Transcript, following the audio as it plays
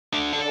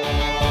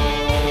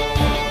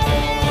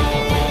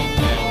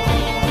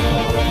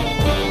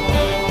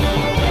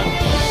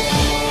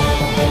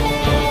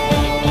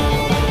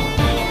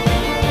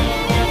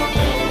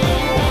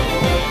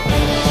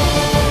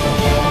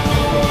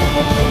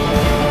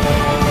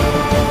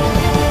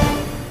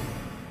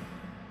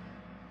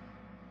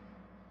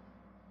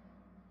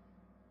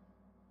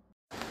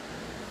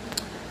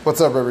What's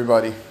up,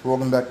 everybody?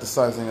 Welcome back to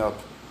Sizing Up.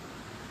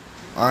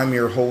 I'm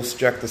your host,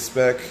 Jack the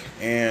Spec,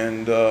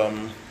 and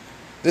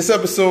this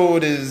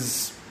episode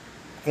is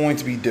going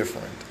to be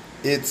different.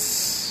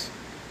 It's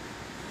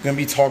going to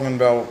be talking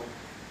about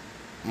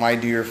my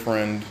dear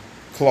friend,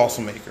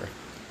 Colossal Maker,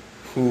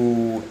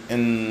 who,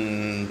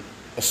 in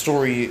a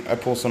story I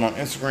posted on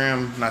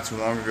Instagram not too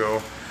long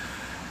ago,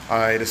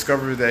 I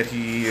discovered that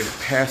he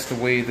passed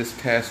away this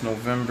past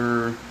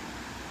November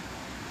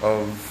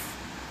of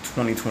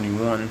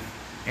 2021.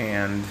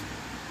 And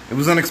it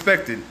was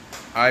unexpected.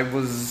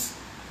 The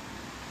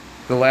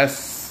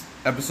last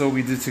episode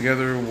we did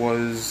together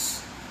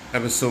was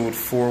episode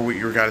 4 with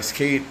your goddess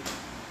Kate.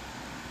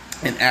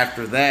 And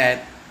after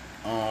that,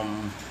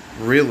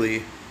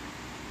 really,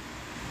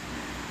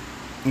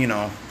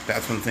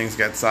 that's when things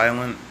got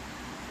silent.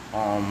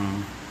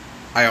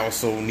 I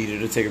also needed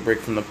to take a break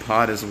from the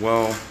pod as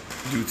well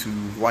due to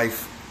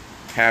life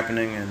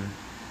happening. And,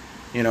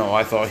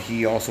 I thought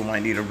he also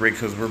might need a break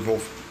because we're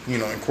both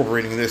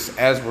incorporating this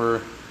as we're,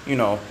 doing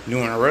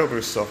our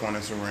regular stuff on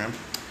Instagram.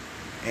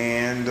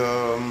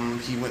 And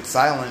he went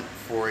silent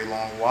for a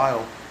long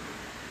while.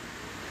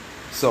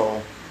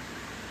 So,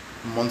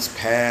 months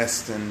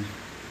passed and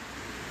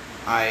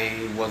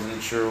I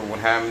wasn't sure what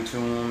happened to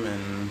him.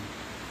 And,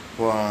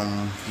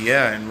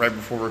 and right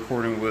before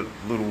recording with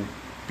Little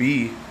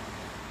B,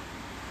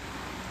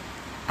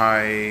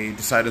 I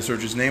decided to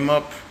search his name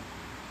up.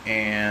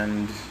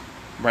 And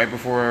right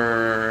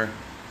before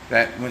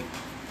that went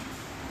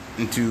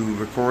into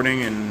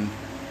recording and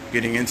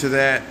getting into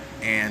that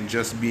and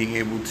just being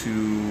able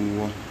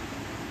to,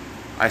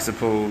 I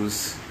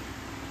suppose,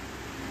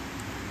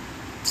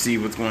 see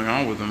what's going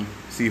on with him,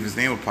 see if his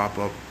name would pop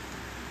up.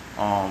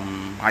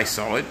 I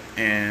saw it,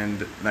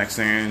 and next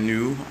thing I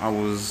knew, I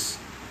was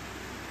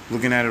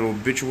looking at an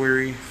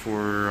obituary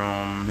for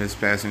his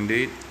passing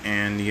date,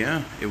 and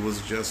it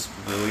was just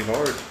really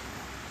hard.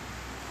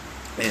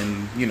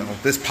 And,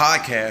 this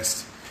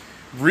podcast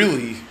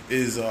really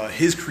is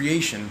his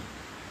creation.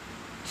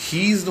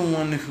 He's the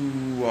one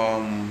who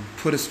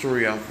put a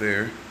story out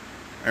there.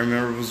 I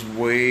remember it was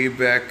way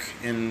back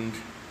in,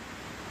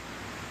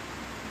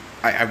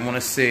 I want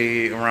to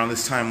say around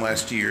this time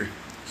last year,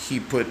 he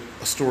put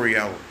a story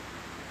out.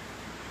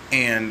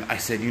 And I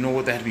said, you know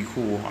what, that'd be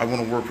cool. I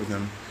want to work with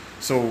him.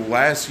 So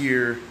last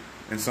year,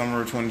 in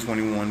summer of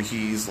 2021,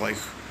 he's like,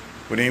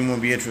 would anyone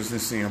be interested in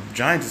seeing a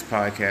Giants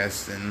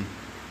podcast? And,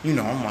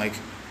 I'm like,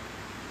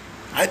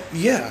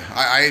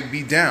 I'd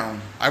be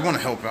down. I want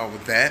to help out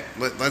with that.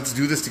 Let's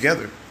do this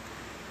together.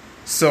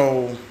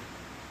 So,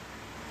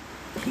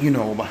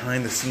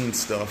 behind the scenes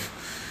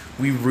stuff,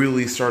 we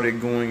really started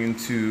going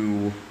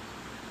into,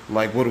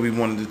 like, what do we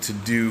wanted to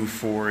do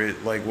for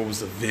it? Like, what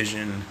was the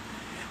vision?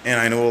 And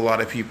I know a lot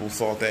of people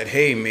thought that,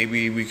 hey,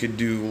 maybe we could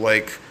do,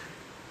 like,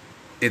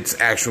 its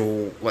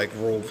actual, like,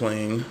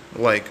 role-playing.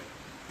 Like,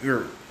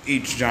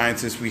 each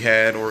Giantess we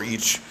had or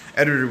each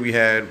editor we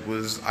had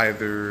was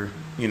either,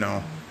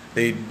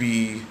 they'd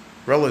be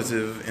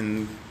relative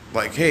and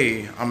like,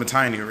 hey, I'm a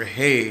Tiny, or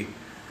hey,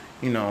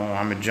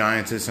 I'm a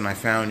Giantess and I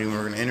found you and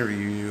we're going to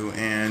interview you.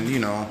 And,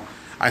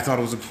 I thought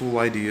it was a cool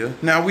idea.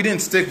 Now, we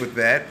didn't stick with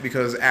that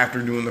because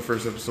after doing the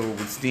first episode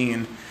with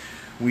Steen,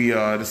 we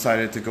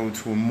decided to go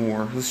to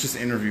let's just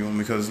interview them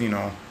because,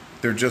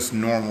 they're just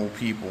normal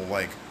people.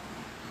 Like,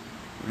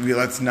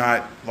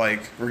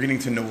 we're getting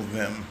to know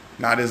them,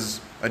 not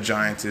as a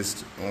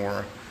Giantess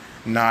or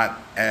not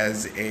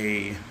as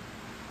a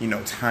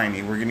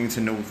Tiny. We're getting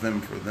to know them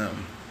for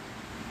them.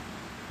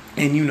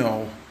 And,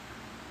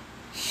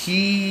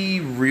 he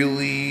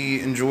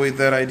really enjoyed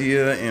that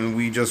idea, and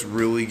we just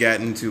really got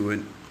into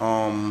it.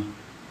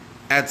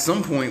 At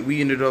some point,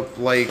 we ended up,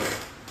 like,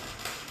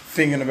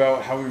 thinking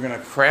about how we were going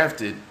to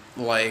craft it.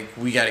 Like,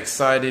 we got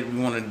excited. We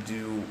wanted to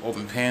do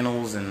open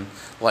panels, and,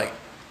 like,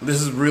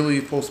 this is really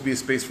supposed to be a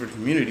space for the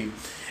community.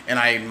 And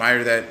I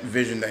admire that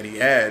vision that he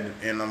had,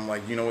 and I'm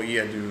like, you know what,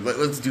 yeah, dude,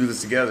 let's do this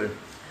together.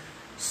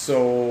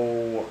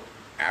 So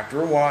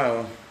after a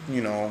while,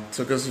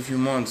 took us a few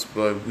months,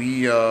 but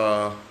we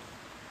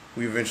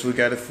eventually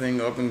got a thing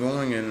up and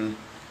going, and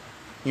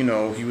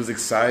he was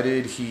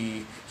excited.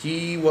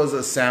 He was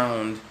a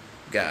sound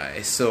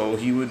guy, so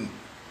he would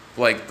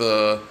like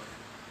the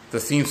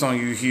theme song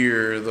you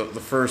hear, the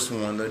first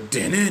one, the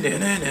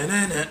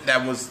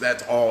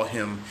that's all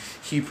him.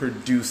 He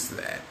produced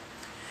that.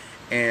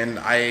 And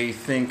I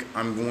think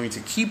I'm going to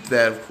keep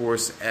that, of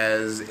course,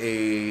 as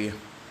a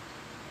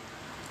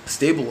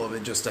staple of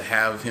it, just to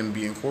have him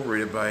be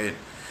incorporated by it.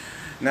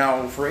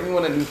 Now, for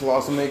anyone that knew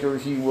Colossal Maker,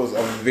 he was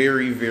a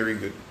very, very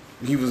good,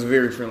 he was a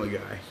very friendly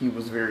guy. He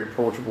was very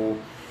approachable.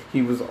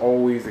 He was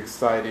always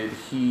excited.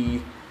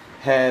 He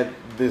had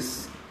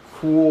this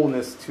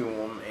coolness to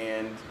him,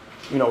 and,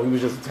 he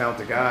was just a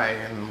talented guy,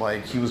 and,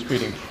 like, he was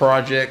creating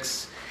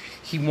projects.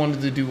 He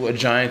wanted to do a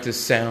Giantess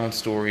sound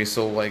story,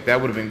 so, like,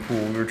 that would have been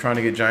cool. We were trying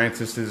to get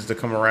Giantesses to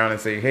come around and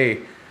say,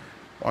 hey,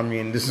 I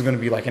mean, this is going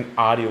to be like an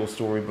audio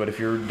story, but if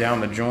you're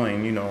down to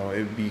join,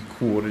 it'd be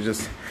cool to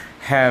just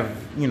have,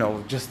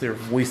 just their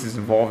voices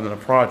involved in a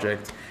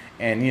project.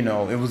 And, you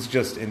know, it was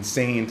just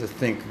insane to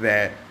think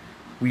that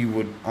we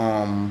would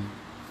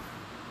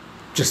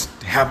just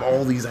have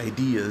all these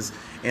ideas.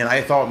 And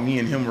I thought me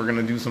and him were going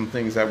to do some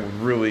things that would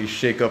really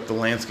shake up the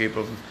landscape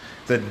of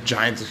the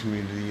Giants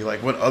community.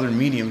 Like, what other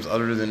mediums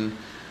other than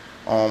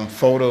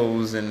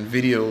photos and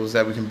videos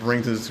that we can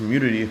bring to this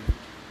community?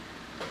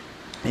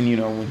 And, you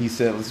know, when he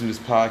said, let's do this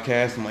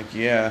podcast, I'm like,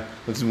 yeah,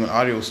 let's do an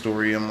audio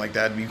story. I'm like,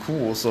 that'd be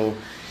cool. So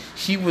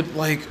he would,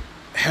 like,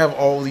 have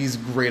all these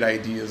great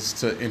ideas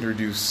to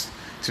introduce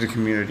to the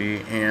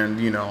community. And,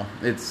 you know,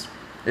 it's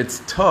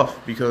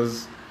tough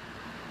because,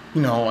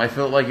 you know, I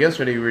felt like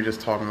yesterday we were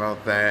just talking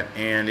about that,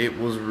 and it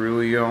was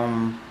really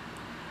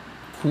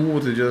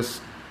cool to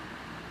just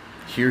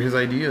hear his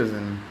ideas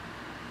and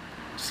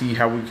see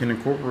how we can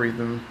incorporate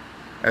them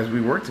as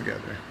we work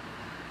together.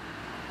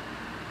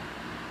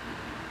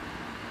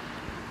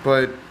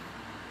 But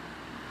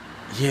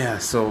yeah,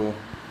 so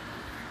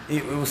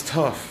it was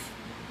tough.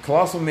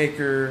 Colossal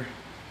Maker,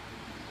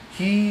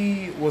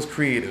 he was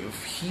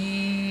creative.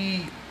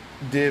 He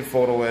did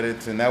photo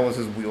edits, and that was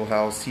his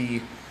wheelhouse.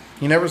 He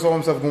never saw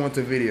himself going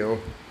to video,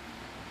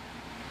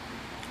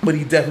 but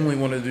he definitely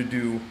wanted to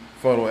do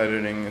photo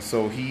editing.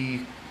 So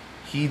he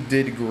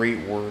did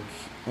great work.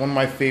 One of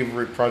my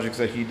favorite projects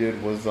that he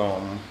did was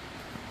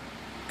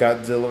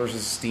Godzilla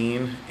vs.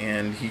 Steen,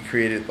 and he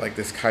created like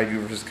this kaiju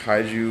versus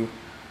kaiju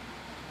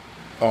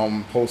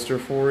poster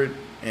for it,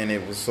 and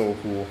it was so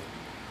cool.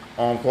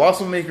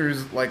 Colossal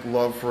Maker's like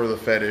love for the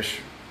fetish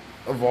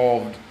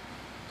evolved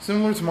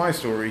similar to my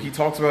story. He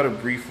talks about it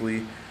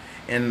briefly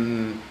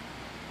in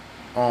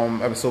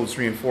episodes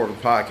 3 and 4 of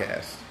the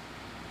podcast,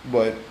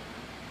 but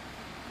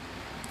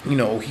you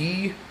know,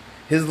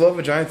 his love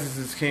of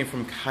giantesses came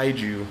from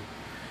kaiju,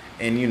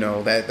 and you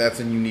know that's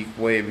a unique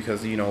way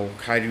because you know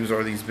kaijus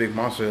are these big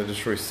monsters that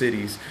destroy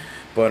cities,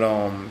 but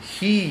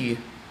he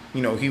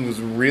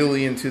was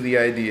really into the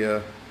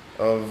idea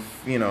of,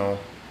 you know,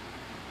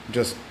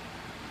 just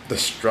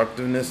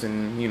destructiveness,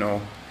 and you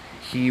know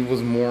he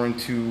was more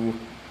into,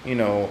 you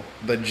know,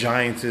 the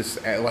giantess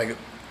like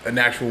an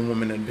actual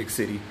woman in a big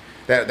city.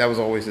 That was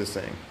always his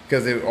thing,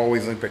 because it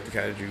always linked back to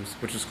kaijus,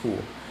 which is cool.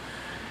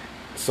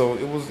 So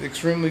it was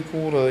extremely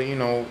cool to, you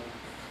know,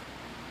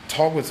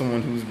 talk with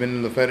someone who's been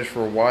in the fetish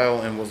for a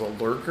while and was a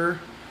lurker,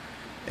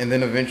 and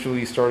then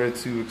eventually started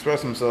to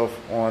express himself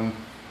on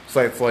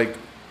sites like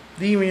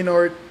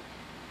DeviantArt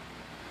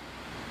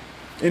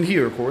and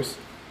here, of course.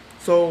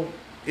 So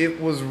it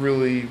was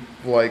really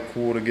like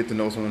cool to get to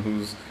know someone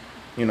who's,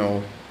 you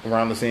know,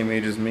 around the same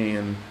age as me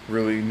and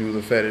really knew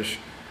the fetish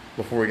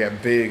before it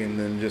got big, and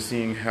then just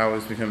seeing how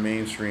it's become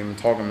mainstream and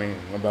talking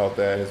about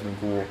that has been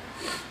cool.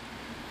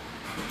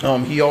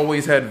 He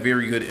always had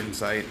very good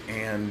insight,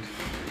 and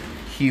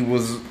he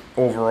was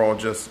overall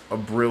just a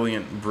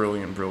brilliant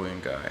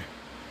guy.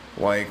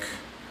 Like,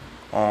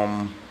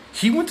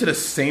 he went to the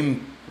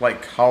same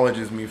like college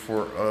as me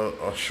for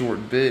a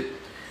short bit,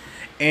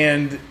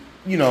 and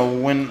you know,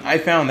 when I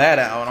found that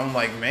out, I'm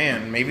like,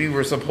 man, maybe we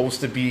were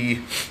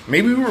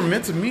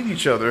meant to meet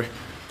each other.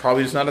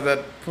 Probably just not at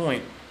that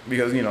point,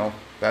 because, you know,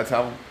 that's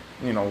how,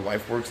 you know,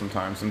 life works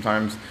sometimes.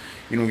 Sometimes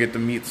you don't get to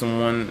meet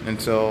someone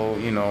until,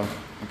 you know,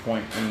 a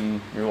point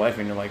in your life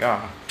and you're like,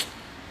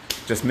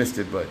 just missed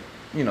it. But,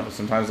 you know,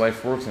 sometimes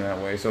life works in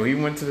that way. So he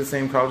went to the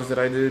same college that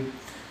I did,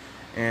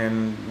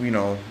 and, you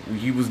know,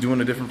 he was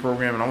doing a different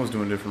program and I was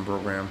doing a different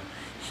program.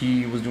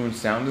 He was doing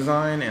sound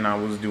design and I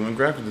was doing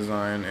graphic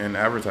design and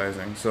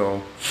advertising.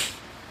 So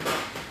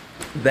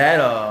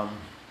that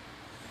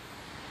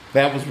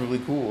was really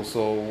cool.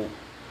 So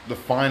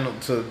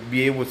to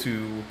be able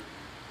to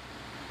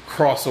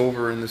cross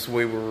over in this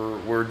way where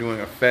we're doing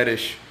a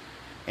fetish,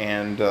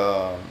 and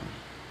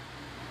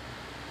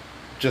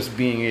just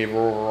being able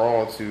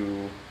overall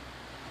to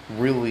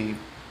really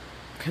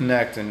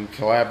connect and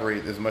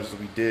collaborate as much as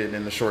we did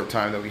in the short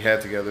time that we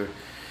had together,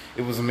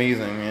 it was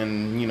amazing.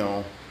 And, you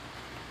know,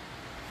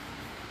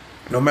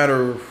 no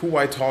matter who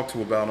I talked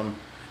to about him,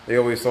 they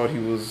always thought he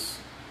was,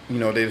 you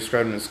know, they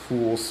described him as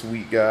cool,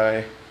 sweet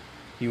guy.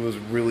 He was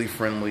really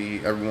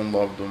friendly. Everyone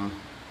loved him.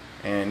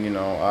 And, you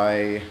know,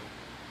 I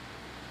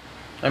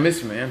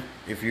miss you, man.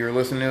 If you're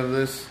listening to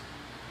this,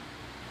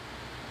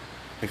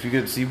 if you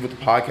could see what the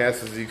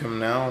podcast is become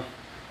now,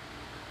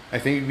 I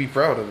think you'd be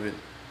proud of it.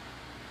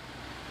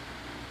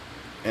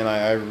 And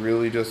I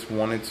really just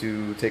wanted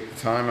to take the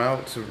time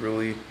out to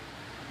really,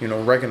 you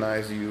know,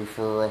 recognize you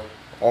for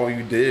all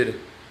you did.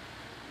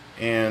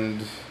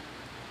 And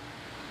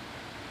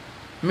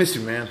I miss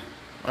you, man.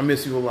 I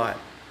miss you a lot.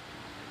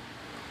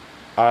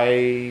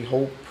 I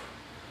hope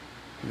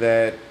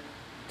that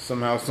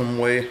somehow, some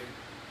way,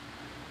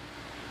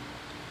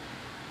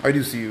 I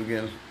do see you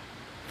again.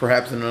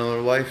 Perhaps in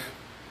another life.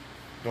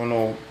 Don't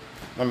know.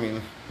 I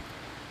mean,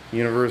 the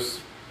universe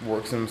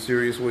works in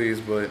mysterious ways,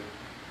 but,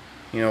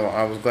 you know,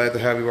 I was glad to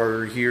have you while you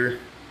were here.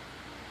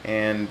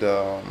 And,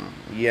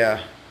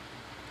 yeah.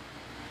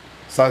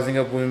 Sizing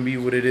Up wouldn't be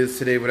what it is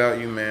today without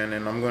you, man.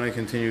 And I'm going to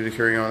continue to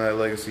carry on that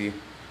legacy.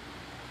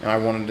 And I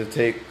wanted to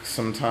take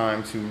some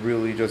time to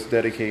really just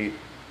dedicate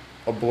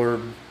a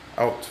blurb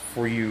out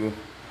for you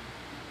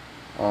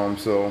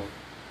So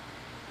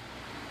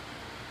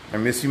I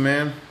miss you,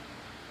 man.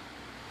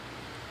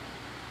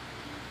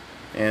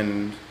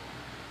 And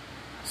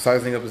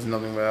sizing up is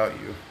nothing without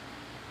you.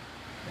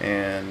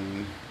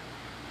 And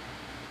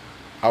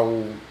I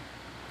will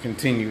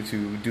continue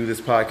to do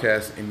this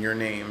podcast in your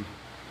name.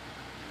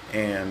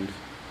 And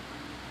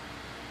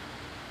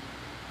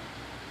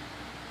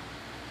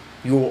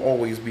you will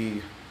always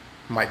be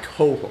my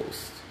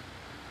co-host,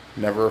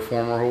 never a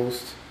former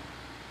host.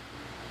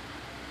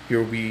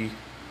 You'll be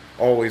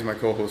always my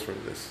co-host for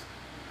this,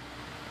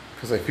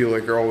 because I feel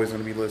like you're always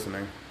going to be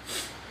listening.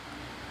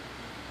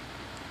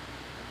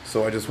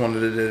 So I just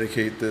wanted to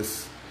dedicate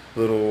this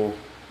little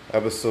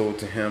episode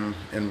to him,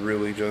 and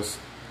really just,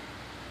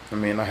 I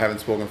mean, I haven't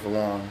spoken for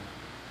long,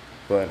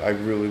 but I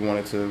really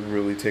wanted to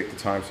really take the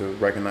time to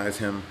recognize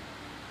him,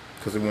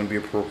 because it wouldn't be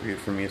appropriate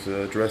for me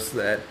to address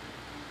that.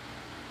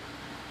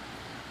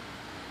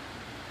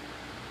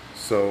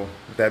 So,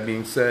 with that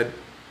being said,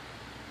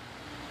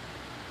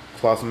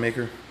 Colossal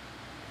Maker,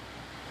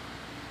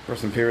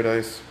 rest in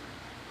paradise,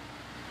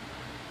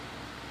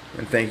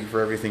 and thank you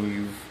for everything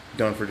you've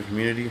done for the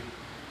community.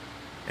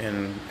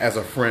 And as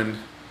a friend,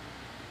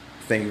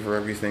 thank you for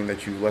everything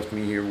that you left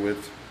me here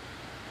with.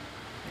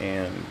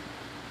 And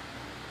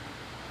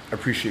I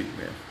appreciate you,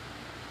 man.